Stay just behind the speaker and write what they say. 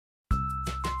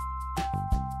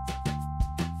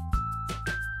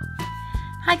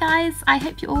Hi guys, I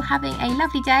hope you're all having a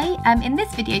lovely day. In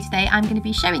this video today I'm going to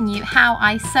be showing you how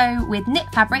I sew with knit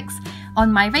fabrics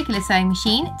on my regular sewing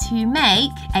machine to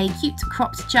make a cute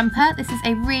cropped jumper. This is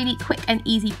a really quick and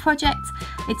easy project.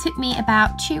 It took me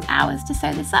about 2 hours to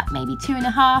sew this up, maybe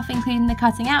 2.5 including the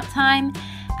cutting out time.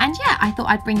 And yeah, I thought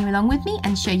I'd bring you along with me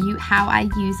and show you how I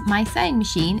use my sewing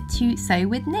machine to sew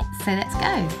with knits. So let's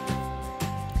go.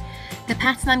 The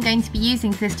pattern I'm going to be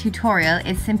using for this tutorial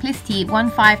is Simplicity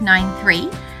 1593,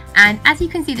 and as you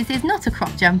can see this is not a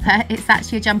crop jumper, it's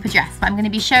actually a jumper dress, but I'm going to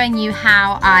be showing you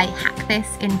how I hack this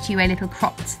into a little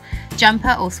cropped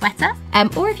jumper or sweater.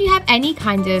 Or if you have any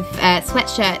kind of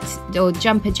sweatshirt or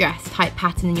jumper dress type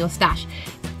pattern in your stash,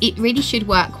 it really should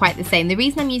work quite the same. The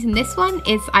reason I'm using this one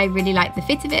is I really like the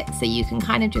fit of it, so you can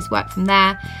kind of just work from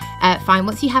there. Fine,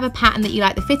 once you have a pattern that you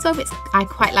like the fit of, I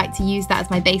quite like to use that as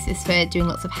my basis for doing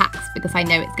lots of hacks because I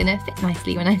know it's going to fit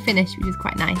nicely when I finish, which is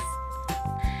quite nice.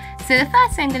 So the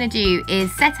first thing I'm going to do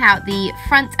is set out the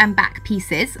front and back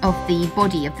pieces of the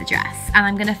body of the dress, and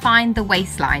I'm going to find the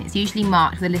waistline. It's usually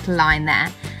marked with a little line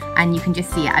there, and you can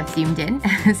just see it, I've zoomed in,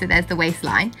 so there's the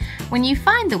waistline. When you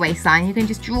find the waistline, you can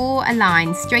just draw a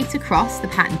line straight across the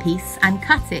pattern piece and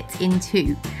cut it in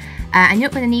two. And you're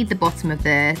not going to need the bottom of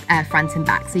the front and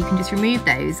back, so you can just remove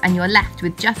those and you're left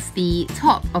with just the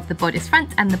top of the bodice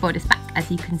front and the bodice back, as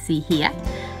you can see here.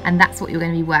 And that's what you're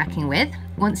going to be working with.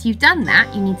 Once you've done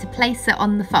that, you need to place it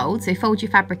on the fold, so fold your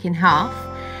fabric in half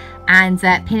and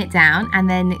pin it down, and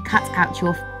then cut out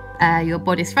your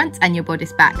bodice front and your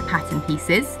bodice back pattern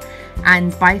pieces.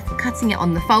 And by cutting it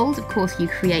on the fold, of course, you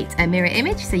create a mirror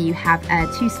image, so you have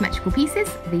two symmetrical pieces,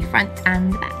 the front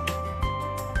and the back.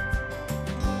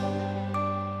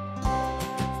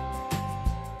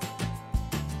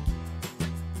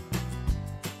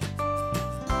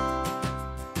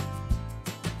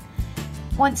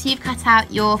 Once you've cut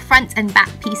out your front and back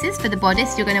pieces for the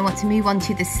bodice, you're going to want to move on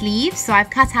to the sleeves. So I've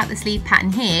cut out the sleeve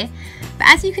pattern here, but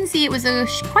as you can see it was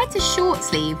quite a short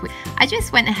sleeve. I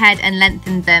just went ahead and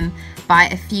lengthened them by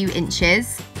a few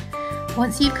inches.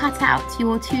 Once you've cut out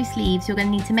your two sleeves, you're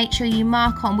going to need to make sure you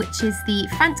mark on which is the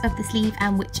front of the sleeve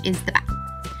and which is the back.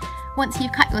 Once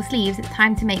you've cut your sleeves, it's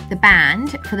time to make the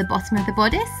band for the bottom of the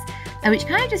bodice, which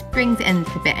kind of just brings it in a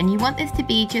little bit, and you want this to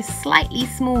be just slightly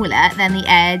smaller than the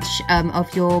edge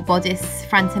of your bodice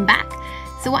front and back.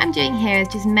 So what I'm doing here is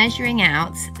just measuring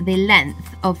out the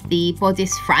length of the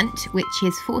bodice front, which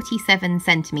is 47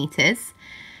 centimeters.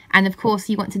 And of course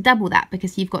you want to double that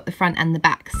because you've got the front and the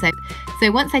back.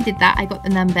 So once I did that, I got the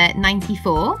number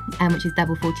 94, which is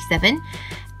double 47.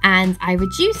 And I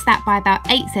reduced that by about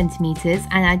 8 centimeters,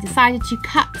 and I decided to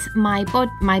cut my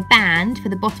band for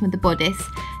the bottom of the bodice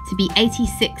to be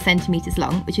 86 centimeters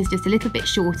long, which is just a little bit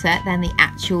shorter than the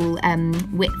actual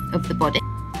width of the body.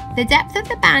 The depth of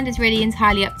the band is really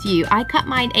entirely up to you. I cut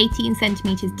mine 18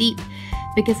 centimeters deep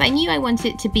because I knew I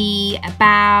wanted it to be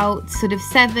about sort of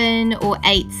 7 or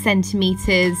 8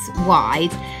 centimeters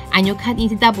wide, and you'll need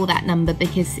to double that number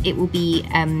because it will be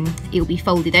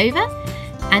folded over.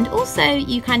 And also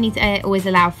you kind of need to always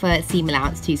allow for seam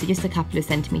allowance too, so just a couple of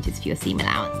centimeters for your seam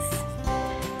allowance.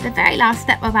 The very last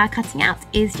step of our cutting out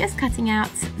is just cutting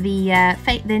out the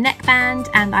neckband,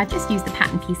 and I've just used the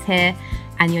pattern piece here,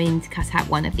 and you'll need to cut out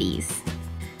one of these.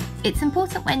 It's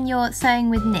important when you're sewing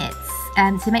with knits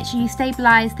to make sure you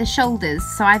stabilise the shoulders.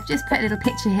 So I've just put a little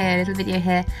picture here, a little video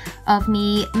here of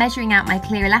me measuring out my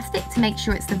clear elastic to make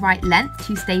sure it's the right length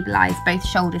to stabilise both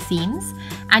shoulder seams,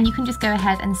 and you can just go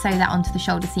ahead and sew that onto the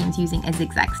shoulder seams using a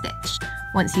zigzag stitch.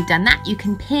 Once you've done that, you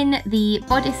can pin the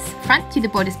bodice front to the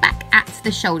bodice back at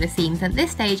the shoulder seams. At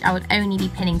this stage I would only be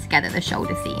pinning together the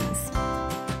shoulder seams.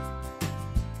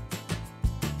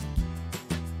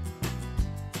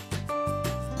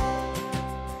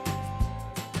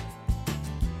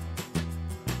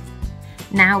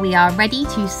 Now we are ready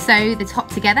to sew the top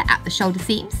together at the shoulder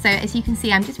seams. So as you can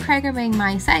see, I'm just programming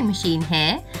my sewing machine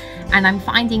here, and I'm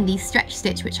finding the stretch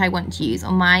stitch which I want to use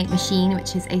on my machine,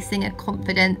 which is a Singer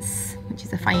Confidence, which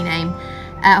is a funny name.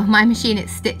 On my machine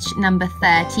it's stitch number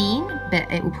 13,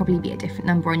 but it will probably be a different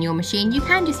number on your machine. You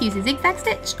can just use a zigzag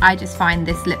stitch. I just find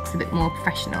this looks a bit more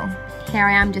professional. Here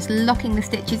I am just locking the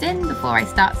stitches in before I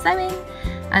start sewing.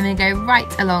 I'm going to go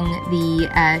right along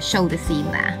the shoulder seam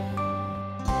there.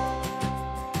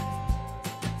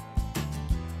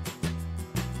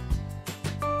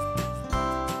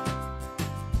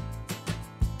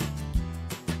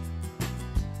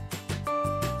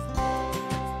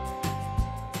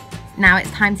 Now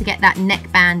it's time to get that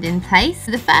neckband in place.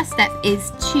 So the first step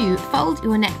is to fold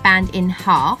your neckband in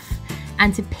half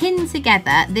and to pin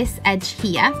together this edge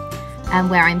here,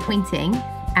 where I'm pointing,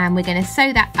 and we're going to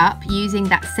sew that up using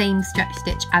that same stretch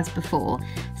stitch as before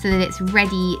so that it's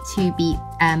ready to be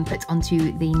put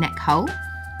onto the neck hole.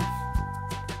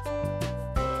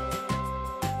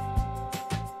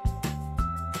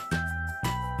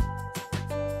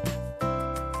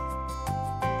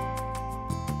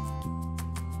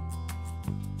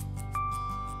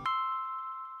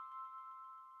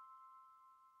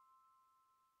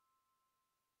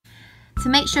 To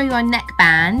make sure your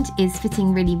neckband is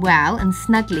fitting really well and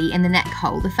snugly in the neck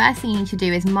hole, the first thing you need to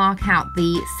do is mark out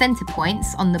the centre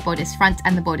points on the bodice front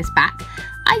and the bodice back.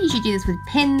 I usually do this with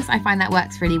pins. I find that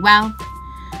works really well.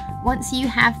 Once you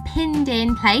have pinned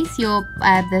in place your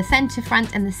the centre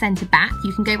front and the centre back,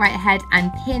 you can go right ahead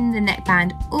and pin the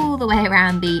neckband all the way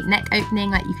around the neck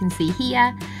opening like you can see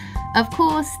here. Of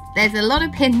course, there's a lot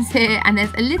of pins here and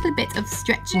there's a little bit of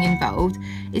stretching involved.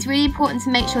 It's really important to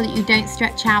make sure that you don't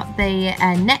stretch out the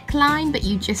neckline, but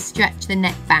you just stretch the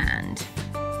neckband.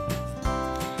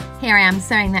 Here I am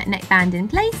sewing that neckband in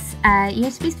place. You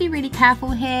have to be really careful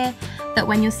here that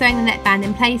when you're sewing the neckband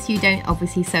in place, you don't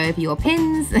obviously sew over your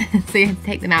pins, so you have to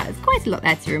take them out. There's quite a lot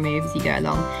there to remove as you go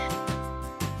along.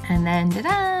 And then,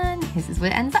 ta-da! This is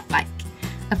what it ends up like.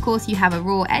 Of course, you have a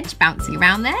raw edge bouncing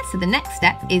around there, so the next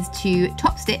step is to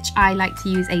top stitch. I like to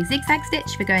use a zigzag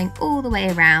stitch for going all the way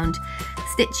around,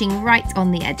 stitching right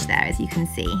on the edge there, as you can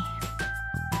see.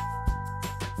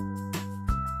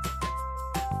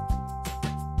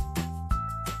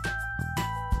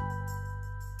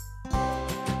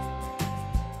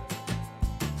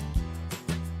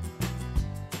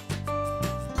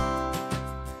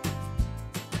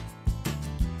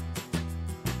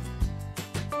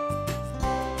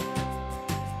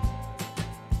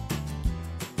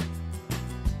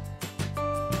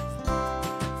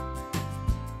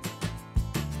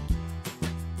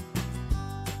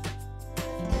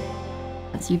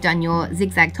 Once you've done your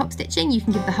zigzag top stitching, you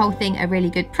can give the whole thing a really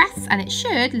good press and it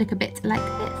should look a bit like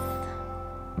this.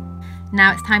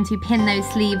 Now it's time to pin those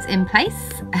sleeves in place.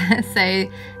 So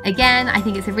again, I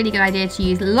think it's a really good idea to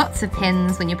use lots of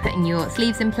pins when you're putting your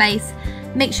sleeves in place.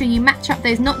 Make sure you match up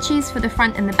those notches for the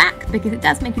front and the back because it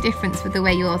does make a difference with the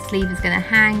way your sleeve is going to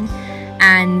hang.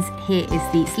 And here is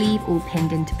the sleeve all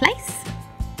pinned into place.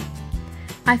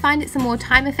 I find it's a more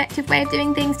time effective way of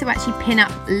doing things to actually pin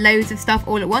up loads of stuff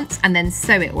all at once and then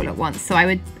sew it all at once. So I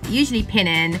would usually pin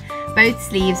in both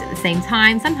sleeves at the same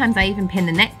time. Sometimes I even pin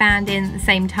the neckband in at the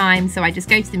same time. So I just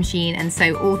go to the machine and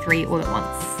sew all three all at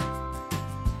once.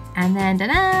 And then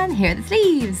da-da, here are the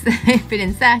sleeves. They've been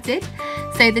inserted.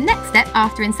 So the next step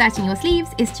after inserting your sleeves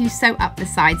is to sew up the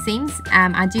side seams.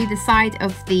 I do the side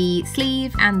of the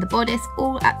sleeve and the bodice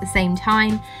all at the same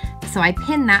time. So I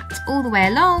pin that all the way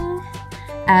along.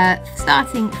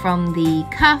 Starting from the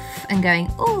cuff and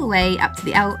going all the way up to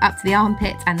the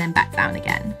armpit and then back down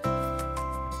again.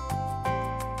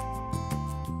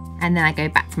 And then I go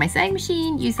back to my sewing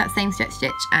machine, use that same stretch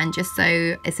stitch and just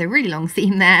sew, it's a really long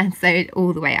seam there, sew it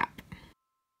all the way up.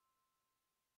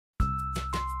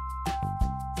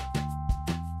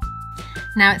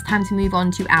 Now it's time to move on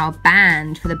to our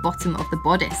band for the bottom of the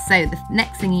bodice. So the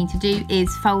next thing you need to do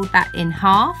is fold that in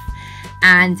half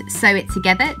and sew it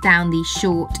together down the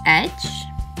short edge.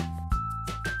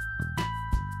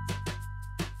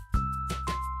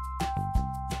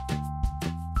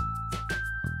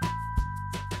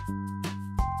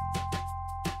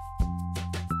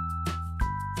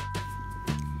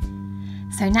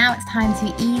 So now it's time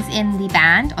to ease in the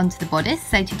band onto the bodice.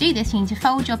 So to do this, you need to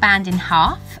fold your band in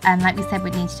half, like we said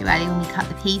we'd need to do earlier when we cut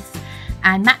the piece,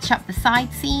 and match up the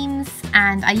side seams.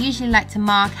 And I usually like to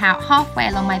mark out halfway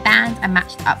along my band and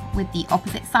match it up with the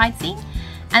opposite side seam.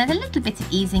 And there's a little bit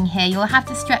of easing here. You'll have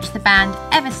to stretch the band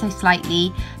ever so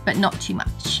slightly, but not too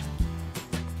much.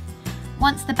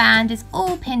 Once the band is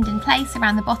all pinned in place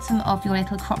around the bottom of your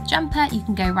little crop jumper, you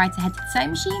can go right ahead to the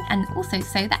sewing machine and also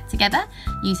sew that together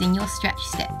using your stretch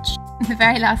stitch. The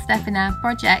very last step in our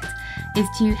project is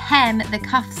to hem the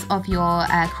cuffs of your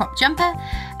crop jumper,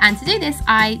 and to do this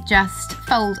I just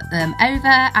fold them over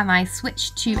and I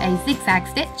switch to a zigzag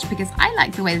stitch because I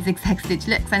like the way the zigzag stitch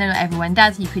looks. I know not everyone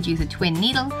does. You could use a twin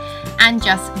needle and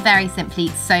just very simply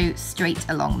sew straight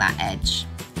along that edge.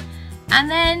 And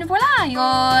then voila,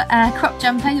 your crop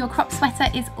jumper, your crop sweater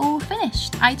is all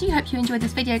finished. I do hope you enjoyed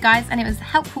this video, guys, and it was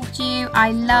helpful to you.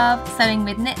 I love sewing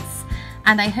with knits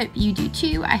and I hope you do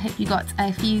too. I hope you got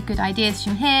a few good ideas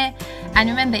from here. And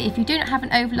remember, if you do not have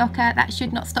an overlocker, that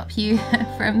should not stop you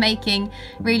from making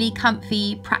really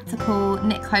comfy, practical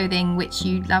knit clothing which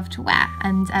you love to wear.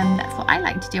 And that's what I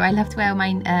like to do. I love to wear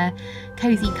my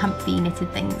cozy, comfy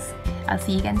knitted things. I'll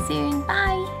see you again soon.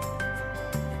 Bye.